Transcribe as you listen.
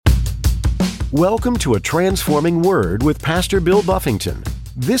Welcome to A Transforming Word with Pastor Bill Buffington.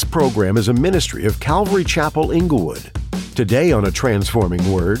 This program is a ministry of Calvary Chapel, Inglewood. Today on A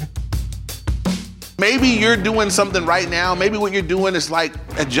Transforming Word. Maybe you're doing something right now. Maybe what you're doing is like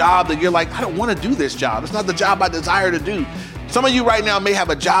a job that you're like, I don't want to do this job. It's not the job I desire to do. Some of you right now may have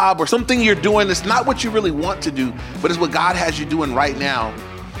a job or something you're doing that's not what you really want to do, but it's what God has you doing right now.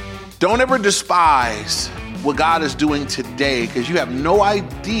 Don't ever despise what God is doing today, because you have no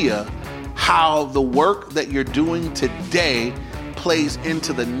idea how the work that you're doing today plays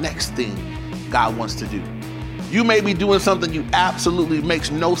into the next thing God wants to do. You may be doing something you absolutely makes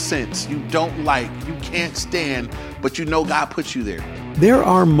no sense, you don't like, you can't stand, but you know God put you there. There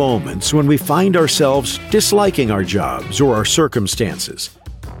are moments when we find ourselves disliking our jobs or our circumstances.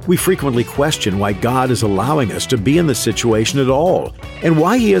 We frequently question why God is allowing us to be in the situation at all and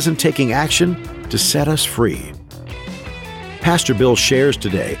why He isn't taking action to set us free. Pastor Bill shares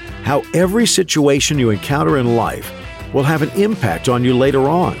today how every situation you encounter in life will have an impact on you later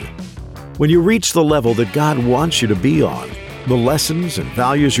on. When you reach the level that God wants you to be on, the lessons and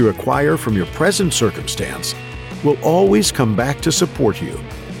values you acquire from your present circumstance will always come back to support you.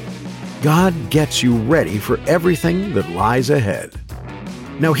 God gets you ready for everything that lies ahead.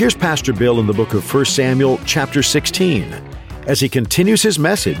 Now here's Pastor Bill in the book of 1 Samuel chapter 16. As he continues his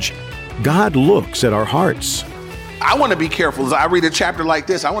message, God looks at our hearts. I want to be careful. As I read a chapter like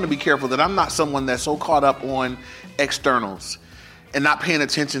this, I want to be careful that I'm not someone that's so caught up on externals and not paying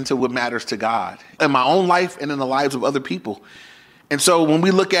attention to what matters to God in my own life and in the lives of other people. And so when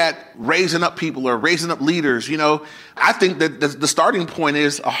we look at raising up people or raising up leaders, I think that the starting point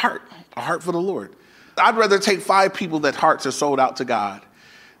is a heart for the Lord. I'd rather take 5 people that hearts are sold out to God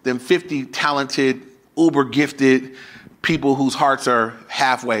than 50 talented, uber gifted people whose hearts are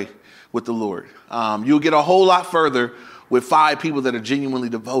halfway with the Lord. You'll get a whole lot further with 5 people that are genuinely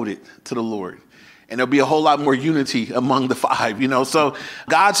devoted to the Lord. And there'll be a whole lot more unity among the 5, So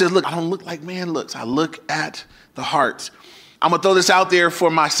God says, look, I don't look like man looks. I look at the hearts. I'm going to throw this out there for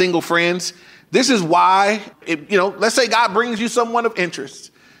my single friends. This is why, let's say God brings you someone of interest.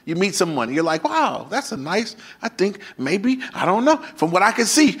 You meet someone, you're like, wow, that's I think maybe, I don't know. From what I can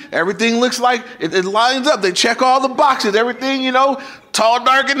see, everything looks like it lines up. They check all the boxes, everything, tall,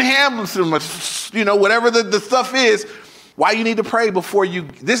 dark, and handsome, whatever the stuff is. Why you need to pray before you,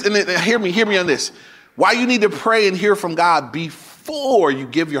 hear me on this. Why you need to pray and hear from God before you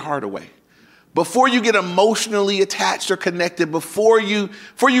give your heart away. Before you get emotionally attached or connected, before you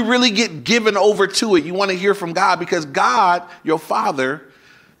really get given over to it, you want to hear from God, because God, your Father,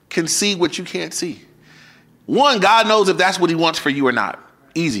 can see what you can't see. One, God knows if that's what He wants for you or not.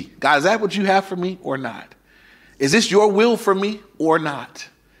 Easy. God, is that what you have for me or not? Is this your will for me or not?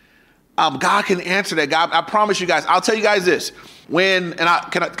 God can answer that. God, I promise you guys, I'll tell you guys this. Can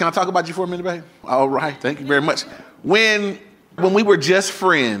I talk about you for a minute, babe? All right. Thank you very much. When we were just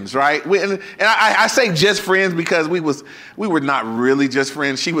friends, right? I say just friends because we were not really just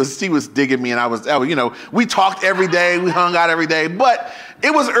friends. She was digging me, and we talked every day, we hung out every day, but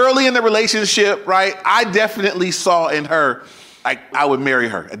it was early in the relationship, right? I definitely saw in her, like, I would marry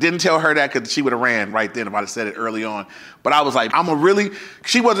her. I didn't tell her that because she would have ran right then if I'd have said it early on. But I was like,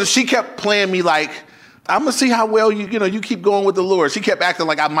 she kept playing me like, I'm going to see how well you keep going with the Lord. She kept acting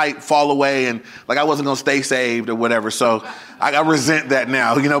like I might fall away and like I wasn't going to stay saved or whatever. So I resent that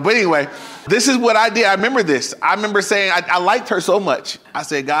now, But anyway, this is what I did. I remember this. I remember saying I liked her so much. I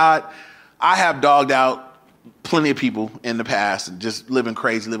said, God, I have dogged out plenty of people in the past and just living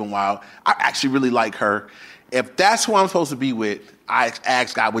crazy, living wild. I actually really like her. If that's who I'm supposed to be with, I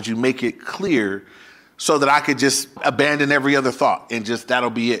asked God, would you make it clear so that I could just abandon every other thought and just that'll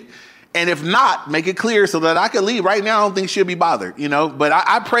be it. And if not, make it clear so that I could leave. Right now, I don't think she'll be bothered, But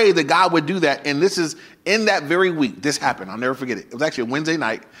I pray that God would do that. And this is in that very week. This happened. I'll never forget it. It was actually a Wednesday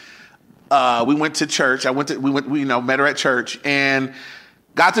night. We went to church. We met her at church and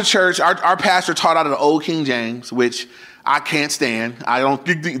got to church. Our pastor taught out of the old King James, which I can't stand. I don't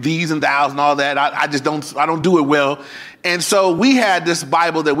these and thous and all that. I don't do it well. And so we had this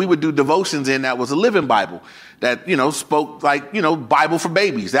Bible that we would do devotions in that was a living Bible that, spoke like, Bible for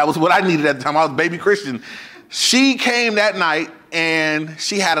babies. That was what I needed at the time. I was a baby Christian. She came that night and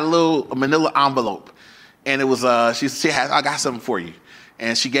she had a manila envelope. And it was, she said, I got something for you.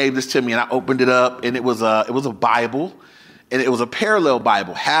 And she gave this to me and I opened it up and it was a Bible and it was a parallel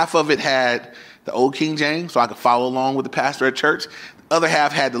Bible. Half of it had the old King James so I could follow along with the pastor at church. The other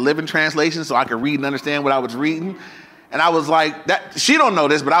half had the Living Translation so I could read and understand what I was reading. And I was like, that she don't know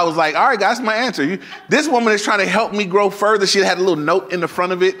this, but I was like, all right, guys, that's my answer. This woman is trying to help me grow further. She had a little note in the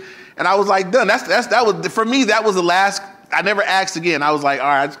front of it. And I was like, done. That was for me, that was the last I never asked again. I was like, all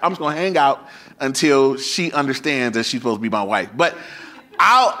right, I'm just going to hang out until she understands that she's supposed to be my wife. But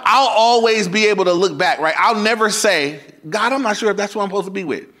I'll always be able to look back, right? I'll never say, God, I'm not sure if that's who I'm supposed to be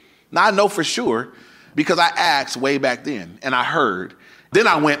with. Now, I know for sure because I asked way back then and I heard. Then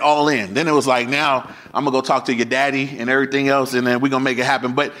I went all in. Then it was like, now I'm going to go talk to your daddy and everything else, and then we're going to make it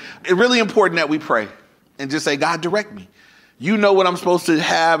happen. But it's really important that we pray and just say, God, direct me. You know what I'm supposed to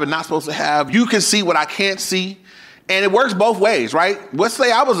have and not supposed to have. You can see what I can't see. And it works both ways, right? Let's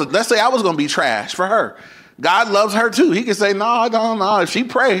say I was going to be trash for her. God loves her too. He can say, no. If she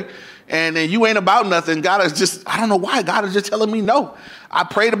pray and then you ain't about nothing, God is just, I don't know why. God is just telling me no. I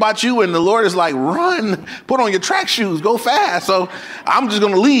prayed about you and the Lord is like, run, put on your track shoes, go fast. So I'm just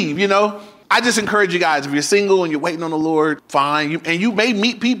going to leave, I just encourage you guys, if you're single and you're waiting on the Lord, fine. And you may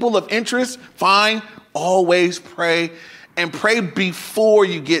meet people of interest, fine. Always pray and pray before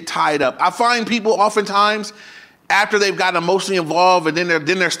you get tied up. I find people oftentimes after they've gotten emotionally involved and then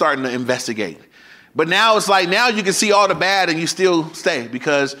they're starting to investigate. But now it's like, now you can see all the bad and you still stay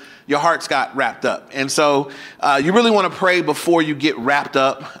because your heart's got wrapped up. And so you really want to pray before you get wrapped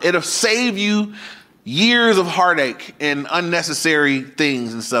up. It'll save you years of heartache and unnecessary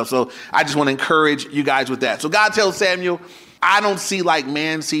things and stuff. So I just want to encourage you guys with that. So God tells Samuel, I don't see like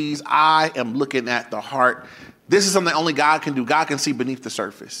man sees. I am looking at the heart. This is something only God can do. God can see beneath the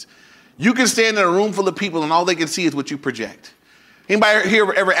surface. You can stand in a room full of people and all they can see is what you project. Anybody here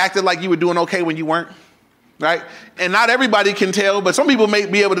ever acted like you were doing okay when you weren't? Right? And not everybody can tell, but some people may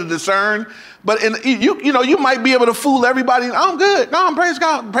be able to discern. But you might be able to fool everybody. I'm good. No, praise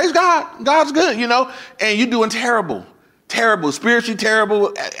God. Praise God. God's good, and you're doing terrible, spiritually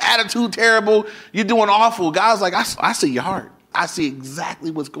terrible, attitude terrible. You're doing awful. God's like, I see your heart. I see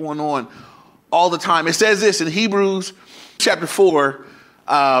exactly what's going on all the time. It says this in Hebrews chapter 4,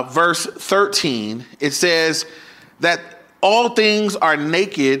 verse 13. It says that all things are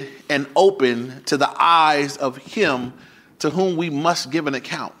naked and open to the eyes of him to whom we must give an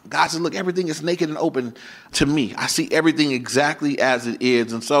account. God says, look, everything is naked and open to me. I see everything exactly as it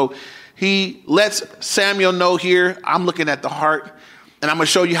is. And so he lets Samuel know here, I'm looking at the heart, and I'm going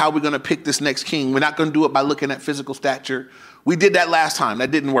to show you how we're going to pick this next king. We're not going to do it by looking at physical stature. We did that last time. That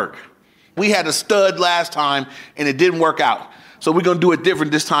didn't work. We had a stud last time, and it didn't work out. So we're going to do it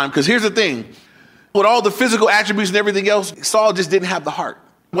different this time. Because here's the thing. With all the physical attributes and everything else, Saul just didn't have the heart.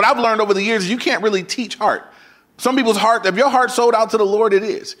 What I've learned over the years is you can't really teach heart. Some people's heart, if your heart's sold out to the Lord, it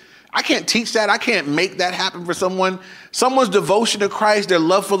is. I can't teach that. I can't make that happen for someone. Someone's devotion to Christ, their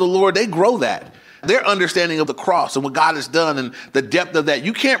love for the Lord, they grow that. Their understanding of the cross and what God has done and the depth of that.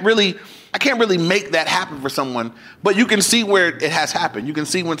 I can't really make that happen for someone, but you can see where it has happened. You can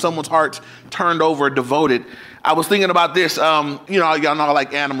see when someone's heart's turned over, devoted. I was thinking about this, y'all know I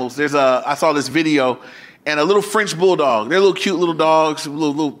like animals. I saw this video and a little French bulldog. They're little cute little dogs,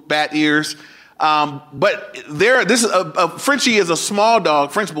 little bat ears. But Frenchie is a small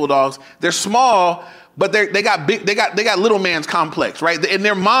dog, French bulldogs. They're small, but they got little man's complex, right? In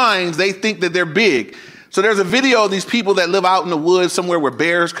their minds, they think that they're big. So there's a video of these people that live out in the woods somewhere where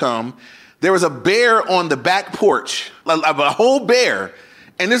bears come. There was a bear on the back porch, a whole bear.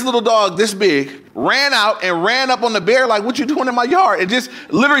 And this little dog this big ran out and ran up on the bear like, what you doing in my yard? And just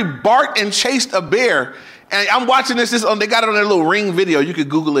literally barked and chased a bear. And I'm watching this they got it on their little Ring video. You could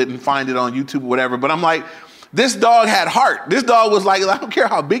Google it and find it on YouTube or whatever. But I'm like, this dog had heart. This dog was like, I don't care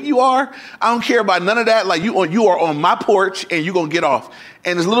how big you are. I don't care about none of that. Like you are on my porch and you're going to get off.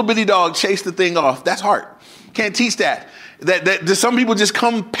 And this little bitty dog chased the thing off. That's heart. Can't teach that. That some people just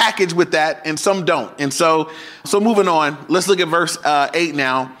come packaged with that and some don't. And so moving on, let's look at verse 8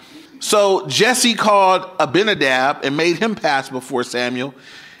 now. So Jesse called Abinadab and made him pass before Samuel.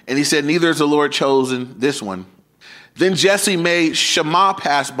 And he said, neither has the Lord chosen this one. Then Jesse made Shammah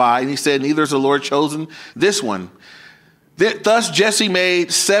pass by, and he said, neither has the Lord chosen this one. Thus Jesse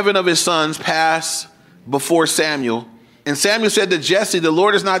made 7 of his sons pass before Samuel. And Samuel said to Jesse, the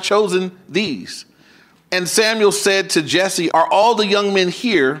Lord has not chosen these. And Samuel said to Jesse, are all the young men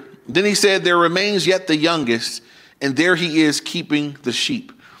here? Then he said, there remains yet the youngest, and there he is keeping the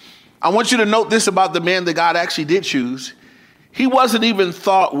sheep. I want you to note this about the man that God actually did choose. He wasn't even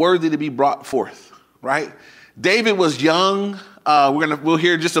thought worthy to be brought forth, right? David was young. We'll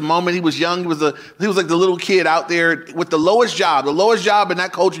hear in just a moment. He was young. He was like the little kid out there with the lowest job. The lowest job in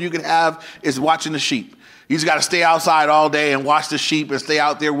that culture you could have is watching the sheep. You just got to stay outside all day and watch the sheep and stay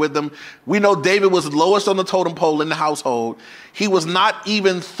out there with them. We know David was the lowest on the totem pole in the household. He was not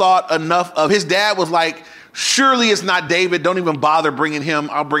even thought enough of. His dad was like, surely it's not David. Don't even bother bringing him.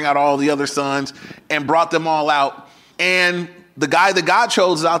 I'll bring out all the other sons, and brought them all out. And the guy that God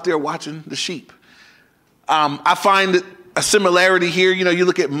chose is out there watching the sheep. I find that a similarity here. You know, you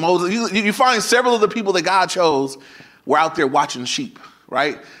look at Moses, you find several of the people that God chose were out there watching sheep,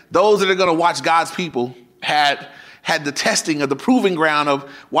 right? Those that are going to watch God's people had the testing of the proving ground of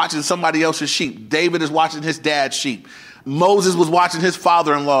watching somebody else's sheep. David is watching his dad's sheep. Moses was watching his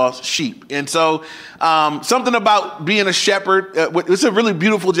father-in-law's sheep. And so something about being a shepherd, it's a really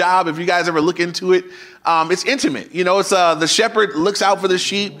beautiful job. If you guys ever look into it, it's intimate. You know, it's the shepherd looks out for the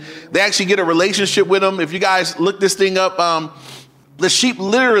sheep. They actually get a relationship with them. If you guys look this thing up, the sheep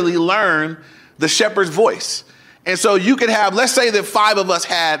literally learn the shepherd's voice. And so you could have, let's say that 5 of us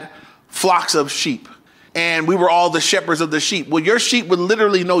had flocks of sheep and we were all the shepherds of the sheep. Well, your sheep would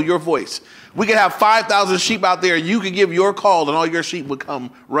literally know your voice. We could have 5,000 sheep out there. You could give your call and all your sheep would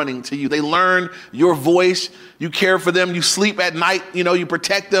come running to you. They learn your voice. You care for them. You sleep at night. You know, you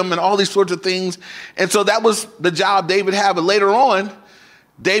protect them and all these sorts of things. And so that was the job David had. But later on,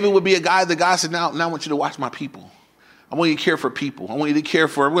 David would be a guy that God said, now I want you to watch my people. I want you to care for people. I want you to care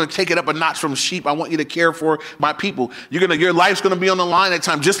for, we're going to take it up a notch from sheep. I want you to care for my people. Your life's going to be on the line at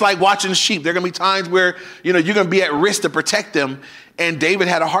times, just like watching sheep. There are going to be times where, you know, you're going to be at risk to protect them. And David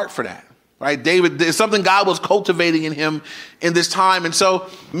had a heart for that, right? David, there's something God was cultivating in him in this time. And so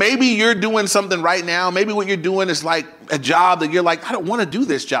maybe you're doing something right now. Maybe what you're doing is like a job that you're like, I don't want to do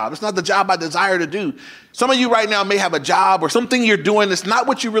this job. It's not the job I desire to do. Some of you right now may have a job or something you're doing that's not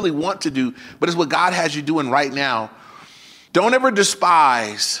what you really want to do, but it's what God has you doing right now. Don't ever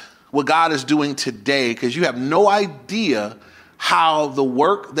despise what God is doing today, because you have no idea how the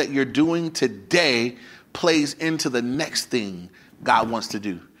work that you're doing today plays into the next thing God wants to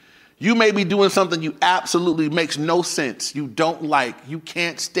do. You may be doing something you absolutely makes no sense, you don't like, you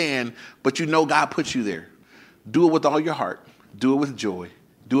can't stand, but you know God put you there. Do it with all your heart. Do it with joy.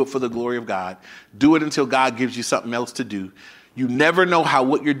 Do it for the glory of God. Do it until God gives you something else to do. You never know how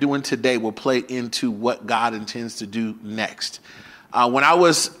what you're doing today will play into what God intends to do next. When I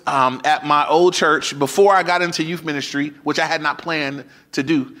was at my old church, before I got into youth ministry, which I had not planned to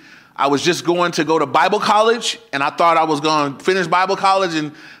do, I was just going to go to Bible college, and I thought I was going to finish Bible college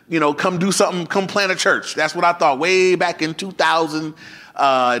and, you know, come do something, come plant a church. That's what I thought way back in 2000,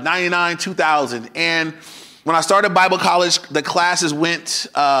 99, 2000. And when I started Bible college, the classes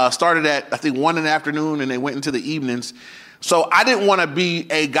started at, I think, 1 in the afternoon, and they went into the evenings. So I didn't want to be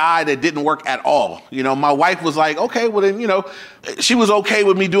a guy that didn't work at all. You know, my wife was like, okay, well then, you know, she was okay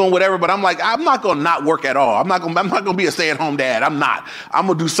with me doing whatever, but I'm like, I'm not going to not work at all. I'm not going to be a stay-at-home dad. I'm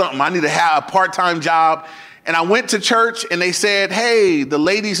going to do something. I need to have a part-time job. And I went to church and they said, hey, the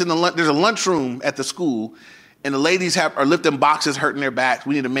ladies there's a lunchroom at the school and the ladies are lifting boxes, hurting their backs.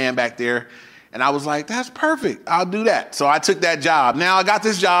 We need a man back there. And I was like, that's perfect. I'll do that. So I took that job. Now I got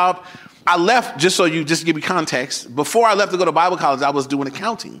this job. I left, just to give you context, before I left to go to Bible college, I was doing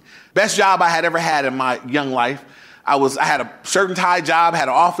accounting. Best job I had ever had in my young life. I had a shirt and tie job, had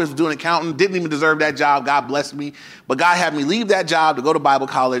an office doing accounting, didn't even deserve that job. God blessed me. But God had me leave that job to go to Bible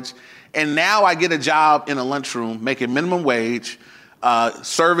college. And now I get a job in a lunchroom, making minimum wage,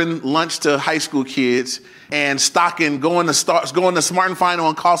 serving lunch to high school kids and going to Smart and Final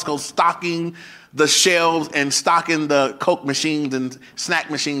and Costco, stocking the shelves and stocking the Coke machines and snack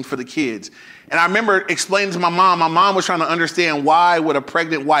machines for the kids. And I remember explaining to my mom was trying to understand why with a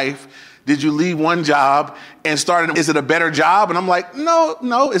pregnant wife did you leave one job and start, is it a better job? And I'm like, no,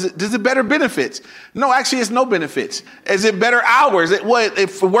 does it better benefits? No, actually it's no benefits. Is it better hours? It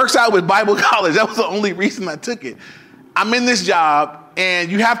works out with Bible college. That was the only reason I took it. I'm in this job and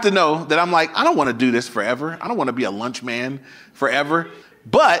you have to know that I'm like, I don't want to do this forever. I don't want to be a lunch man forever.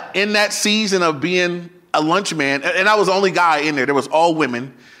 But in that season of being a lunch man, and I was the only guy in there was all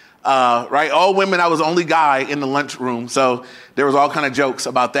women, right? All women, I was the only guy in the lunchroom. So there was all kind of jokes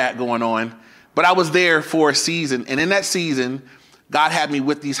about that going on. But I was there for a season. And in that season, God had me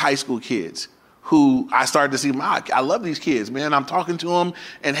with these high school kids who I started to see, I love these kids, man. I'm talking to them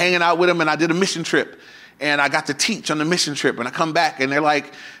and hanging out with them. And I did a mission trip. And I got to teach on the mission trip. And I come back and they're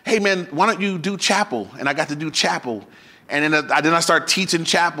like, hey, man, why don't you do chapel? And I got to do chapel. And then I start teaching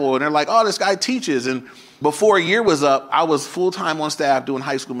chapel, and they're like, oh, this guy teaches. And before a year was up, I was full-time on staff doing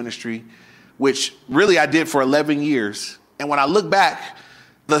high school ministry, which really I did for 11 years. And when I look back,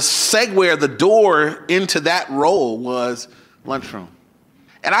 the segue, the door into that role was lunchroom.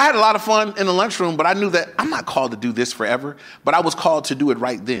 And I had a lot of fun in the lunchroom, but I knew that I'm not called to do this forever, but I was called to do it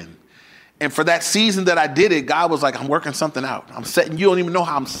right then. And for that season that I did it, God was like, I'm working something out. You don't even know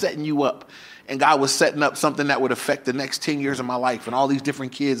how I'm setting you up. and God was setting up something that would affect the next 10 years of my life and all these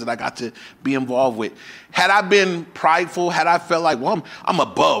different kids that I got to be involved with. Had I been prideful, had I felt like, well, I'm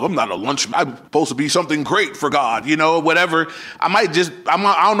above, I'm not a lunchman, I'm supposed to be something great for God, whatever, I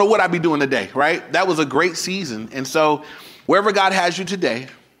don't know what I'd be doing today, right? That was a great season. And so wherever God has you today,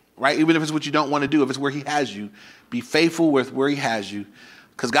 right, even if it's what you don't want to do, if it's where he has you, be faithful with where he has you,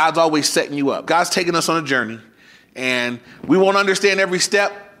 because God's always setting you up. God's taking us on a journey, and we won't understand every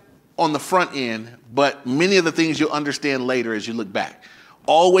step on the front end, but many of the things you'll understand later as you look back.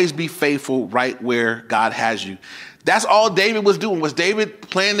 Always be faithful right where God has you. That's all David was doing. Was David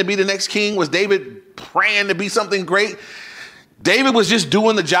planning to be the next king? Was David praying to be something great? David was just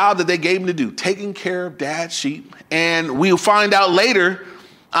doing the job that they gave him to do, taking care of dad's sheep. And we'll find out later,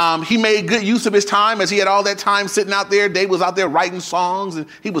 he made good use of his time as he had all that time sitting out there. David was out there writing songs, and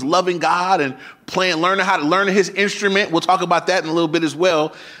he was loving God and learning his instrument. We'll talk about that in a little bit as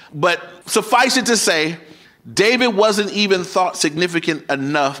well. But suffice it to say, David wasn't even thought significant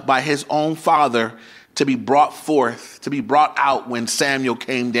enough by his own father to be brought out when Samuel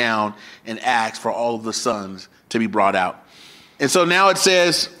came down and asked for all of the sons to be brought out. And so now it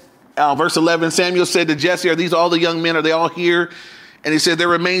says, verse 11, Samuel said to Jesse, are these all the young men? Are they all here? And he said, there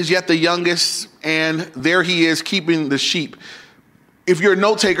remains yet the youngest, and there he is keeping the sheep. If you're a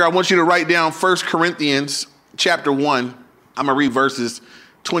note taker, I want you to write down 1 Corinthians chapter 1. I'm going to read verses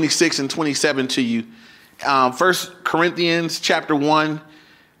 26 and 27 to you. 1 Corinthians chapter 1,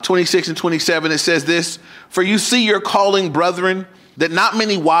 26 and 27, it says this, for you see your calling, brethren, that not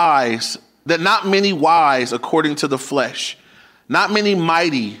many wise according to the flesh, not many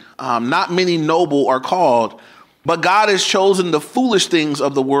mighty, not many noble are called, but God has chosen the foolish things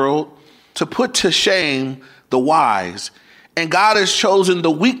of the world to put to shame the wise. And God has chosen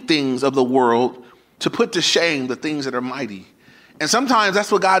the weak things of the world to put to shame the things that are mighty. And sometimes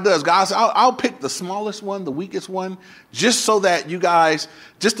that's what God does. God says, I'll pick the smallest one, the weakest one, just so that you guys,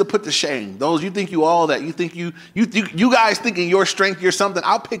 just to put to shame. Those, you think you all that, you think you guys thinking your strength, you're something.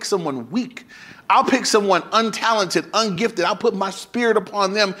 I'll pick someone weak. I'll pick someone untalented, ungifted. I'll put my spirit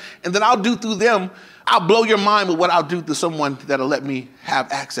upon them, and then I'll do through them. I'll blow your mind with what I'll do to someone that'll let me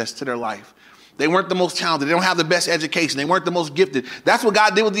have access to their life. They weren't the most talented. They don't have the best education. They weren't the most gifted. That's what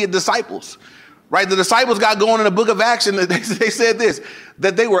God did with the disciples, right? The disciples got going in the book of Acts, and they said this,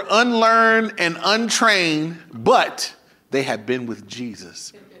 that they were unlearned and untrained, but they had been with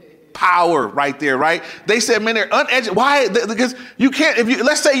Jesus. Power right there, right? They said, man, they're uneducated. Why? Because you can't,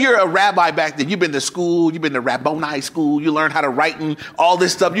 let's say you're a rabbi back then, you've been to school, you've been to Rabboni school, you learned how to write and all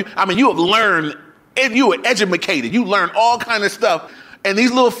this stuff. You have learned, and you were educated. You learned all kind of stuff. And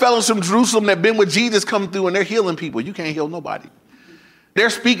these little fellows from Jerusalem that been with Jesus come through and they're healing people. You can't heal nobody. They're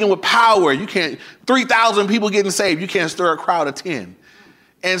speaking with power. 3,000 people getting saved. You can't stir a crowd of 10.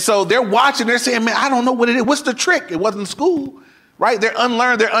 And so they're watching, they're saying, man, I don't know what it is. What's the trick? It wasn't school, right? They're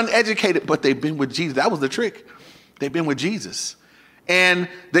unlearned, they're uneducated, but they've been with Jesus. That was the trick. They've been with Jesus. And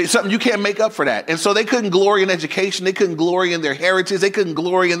something you can't make up for that. And so they couldn't glory in education. They couldn't glory in their heritage. They couldn't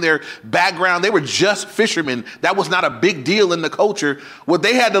glory in their background. They were just fishermen. That was not a big deal in the culture. What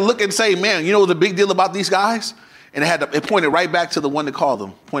they had to look and say, man, you know what's a big deal about these guys? And it pointed right back to the one that called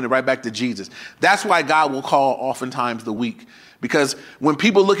them, pointed right back to Jesus. That's why God will call oftentimes the weak. Because when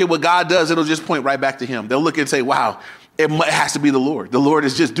people look at what God does, it'll just point right back to him. They'll look and say, wow, it has to be the Lord. The Lord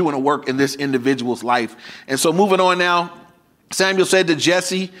is just doing a work in this individual's life. And so moving on now, Samuel said to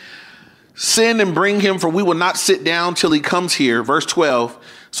Jesse, send and bring him, for we will not sit down till he comes here. Verse 12.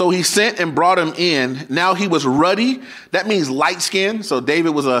 So he sent and brought him in. Now he was ruddy. That means light skin. So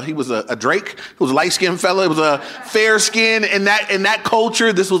David was a Drake. He was a light skinned fella. It was a fair skin. In that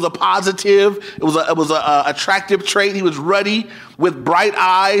culture, this was a positive. It was a attractive trait. He was ruddy with bright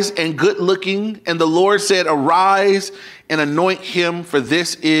eyes and good looking. And the Lord said, arise and anoint him, for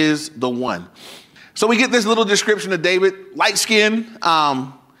this is the one. So we get this little description of David, light skin,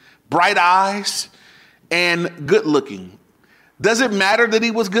 bright eyes, and good looking. Does it matter that he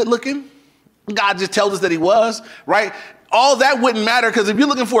was good looking? God just tells us that he was, right? All that wouldn't matter, because if you're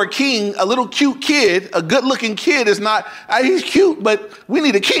looking for a king, a little cute kid, a good looking kid is not, he's cute, but we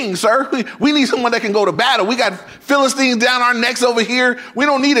need a king, sir. We need someone that can go to battle. We got Philistines down our necks over here. We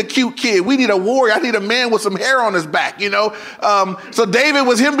don't need a cute kid. We need a warrior. I need a man with some hair on his back, So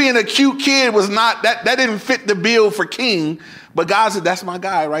David, him being a cute kid was not, that didn't fit the bill for king. But God said, that's my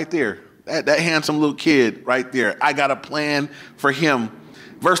guy right there. That handsome little kid right there. I got a plan for him.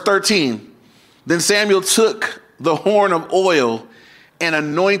 Verse 13, then Samuel took the horn of oil and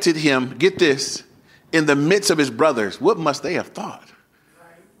anointed him, get this, in the midst of his brothers. What must they have thought?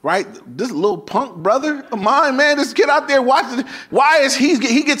 right? This little punk brother of mine, man, just get out there, watch it. Why is he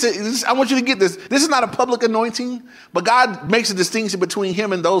gets it? I want you to get this. This is not a public anointing, but God makes a distinction between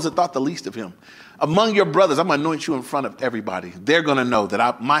him and those that thought the least of him. Among your brothers, I'm going to anoint you in front of everybody. They're going to know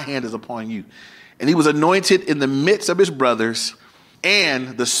that my hand is upon you. And he was anointed in the midst of his brothers,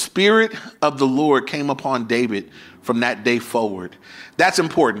 and the Spirit of the Lord came upon David from that day forward. That's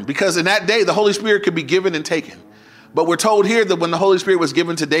important because in that day, the Holy Spirit could be given and taken. But we're told here that when the Holy Spirit was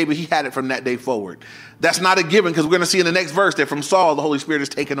given to David, he had it from that day forward. That's not a given because we're going to see in the next verse that from Saul, the Holy Spirit is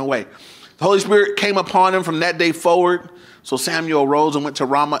taken away. The Holy Spirit came upon him from that day forward. So Samuel arose and went to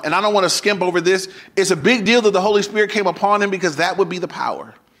Ramah. And I don't want to skimp over this. It's a big deal that the Holy Spirit came upon him because that would be the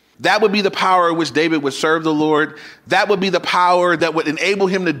power. That would be the power in which David would serve the Lord. That would be the power that would enable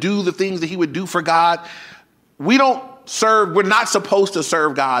him to do the things that he would do for God. We're not supposed to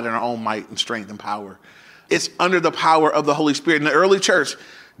serve God in our own might and strength and power. It's under the power of the Holy Spirit. In the early church,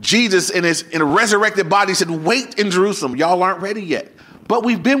 Jesus in a resurrected body said, wait in Jerusalem. Y'all aren't ready yet. But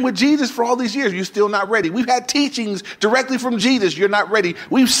we've been with Jesus for all these years. You're still not ready. We've had teachings directly from Jesus. You're not ready.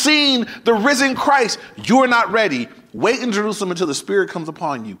 We've seen the risen Christ. You're not ready. Wait in Jerusalem until the Spirit comes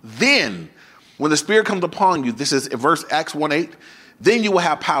upon you. Then, when the Spirit comes upon you, this is verse Acts 1:8, then you will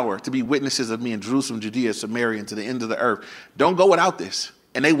have power to be witnesses of me in Jerusalem, Judea, Samaria, and to the end of the earth. Don't go without this.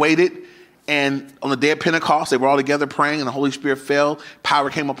 And they waited. And on the day of Pentecost, they were all together praying and the Holy Spirit fell. Power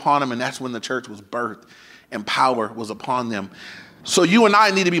came upon them. And that's when the church was birthed and power was upon them. So you and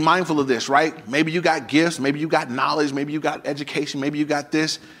I need to be mindful of this, right? Maybe you got gifts. Maybe you got knowledge. Maybe you got education. Maybe you got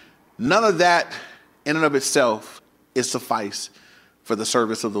this. None of that in and of itself is suffice for the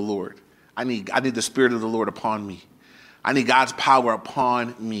service of the Lord. I need the Spirit of the Lord upon me. I need God's power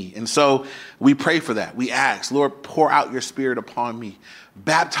upon me. And so we pray for that. We ask, Lord, pour out your Spirit upon me.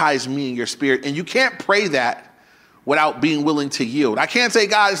 Baptize me in your Spirit. And you can't pray that without being willing to yield. I can't say,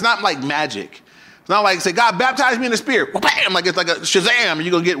 God, it's not like magic. It's not like say, God, baptize me in the Spirit. Well, bam, like it's like a Shazam, and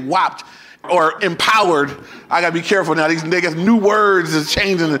you're going to get whopped or empowered. I got to be careful now. These niggas, new words is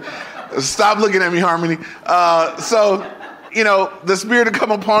changing. Stop looking at me, Harmony. The Spirit to come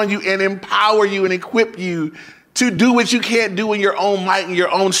upon you and empower you and equip you to do what you can't do in your own might and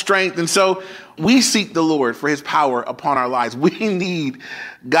your own strength. And so we seek the Lord for his power upon our lives. We need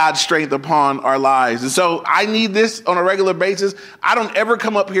God's strength upon our lives. And so I need this on a regular basis. I don't ever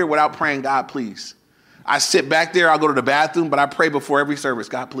come up here without praying, God, please. I sit back there, I'll go to the bathroom, but I pray before every service,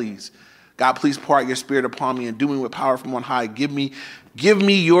 God, please pour out your Spirit upon me and do me with power from on high. Give me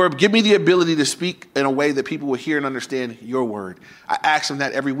the ability to speak in a way that people will hear and understand your word. I ask him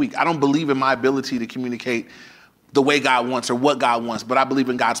that every week. I don't believe in my ability to communicate the way God wants or what God wants, but I believe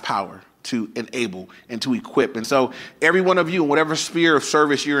in God's power to enable and to equip. And so every one of you in whatever sphere of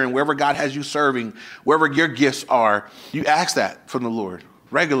service you're in, wherever God has you serving, wherever your gifts are, you ask that from the Lord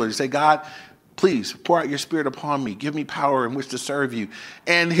regularly. Say, God, please pour out your Spirit upon me. Give me power in which to serve you.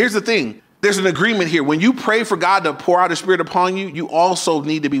 And here's the thing. There's an agreement here. When you pray for God to pour out his Spirit upon you, you also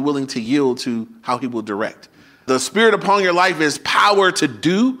need to be willing to yield to how he will direct. The Spirit upon your life is power to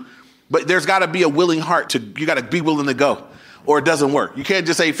do, but there's got to be a willing heart you got to be willing to go, or it doesn't work. You can't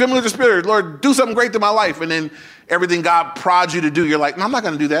just say, fill me with the Spirit, Lord, do something great to my life. And then everything God prods you to do, you're like, no, I'm not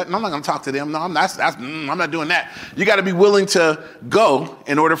going to do that. No, I'm not going to talk to them. No, I'm not doing that. You got to be willing to go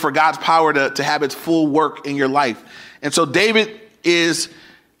in order for God's power to have its full work in your life. And so David is,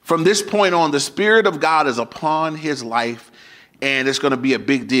 from this point on, the Spirit of God is upon his life, and it's going to be a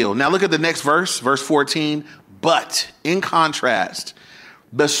big deal. Now look at the next verse 14. But in contrast,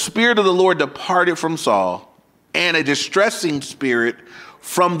 the Spirit of the Lord departed from Saul, and a distressing spirit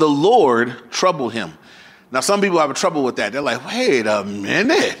from the Lord troubled him. Now, some people have trouble with that. They're like, wait a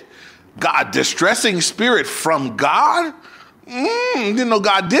minute. God, distressing spirit from God? Didn't know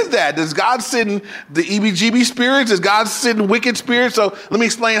God did that. Does God send the EBGB spirits? Does God send wicked spirits? So let me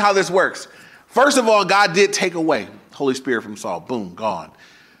explain how this works. First of all, God did take away Holy Spirit from Saul. Boom, gone.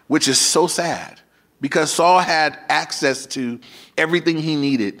 Which is so sad because Saul had access to everything he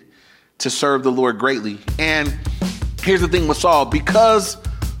needed to serve the Lord greatly. And here's the thing with Saul. Because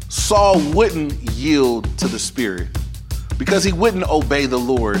Saul wouldn't yield to the Spirit, because he wouldn't obey the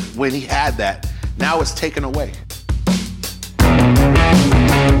Lord when he had that, now it's taken away.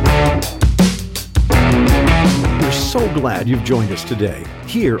 We're so glad you've joined us today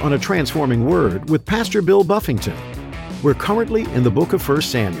here on A Transforming Word with Pastor Bill Buffington. We're currently in the book of 1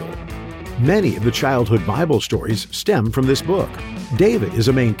 Samuel. Many of the childhood Bible stories stem from this book. David is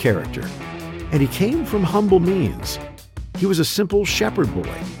a main character, and he came from humble means. He was a simple shepherd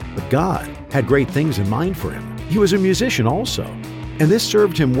boy, but God had great things in mind for him. He was a musician also, and this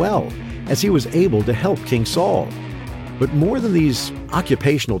served him well as he was able to help King Saul. But more than these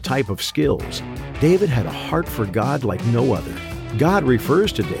occupational type of skills, David had a heart for God like no other. God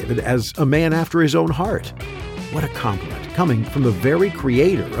refers to David as a man after his own heart. What a compliment coming from the very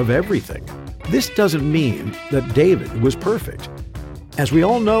creator of everything. This doesn't mean that David was perfect. As we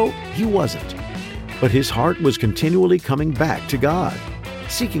all know, he wasn't. But his heart was continually coming back to God,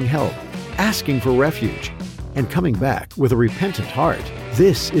 seeking help, asking for refuge, and coming back with a repentant heart.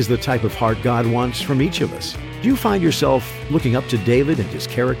 This is the type of heart God wants from each of us. Do you find yourself looking up to David and his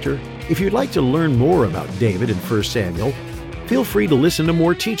character? If you'd like to learn more about David in 1 Samuel, feel free to listen to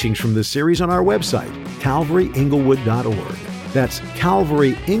more teachings from this series on our website, calvaryinglewood.org. That's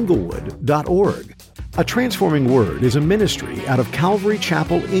calvaryinglewood.org. A Transforming Word is a ministry out of Calvary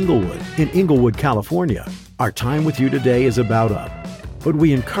Chapel, Inglewood, in Inglewood, California. Our time with you today is about up, but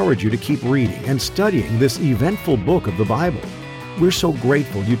we encourage you to keep reading and studying this eventful book of the Bible. We're so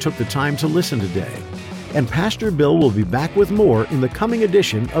grateful you took the time to listen today. And Pastor Bill will be back with more in the coming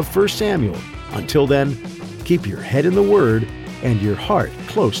edition of 1 Samuel. Until then, keep your head in the Word and your heart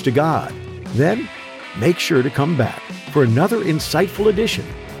close to God. Then, make sure to come back for another insightful edition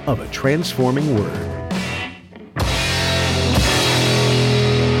of A Transforming Word.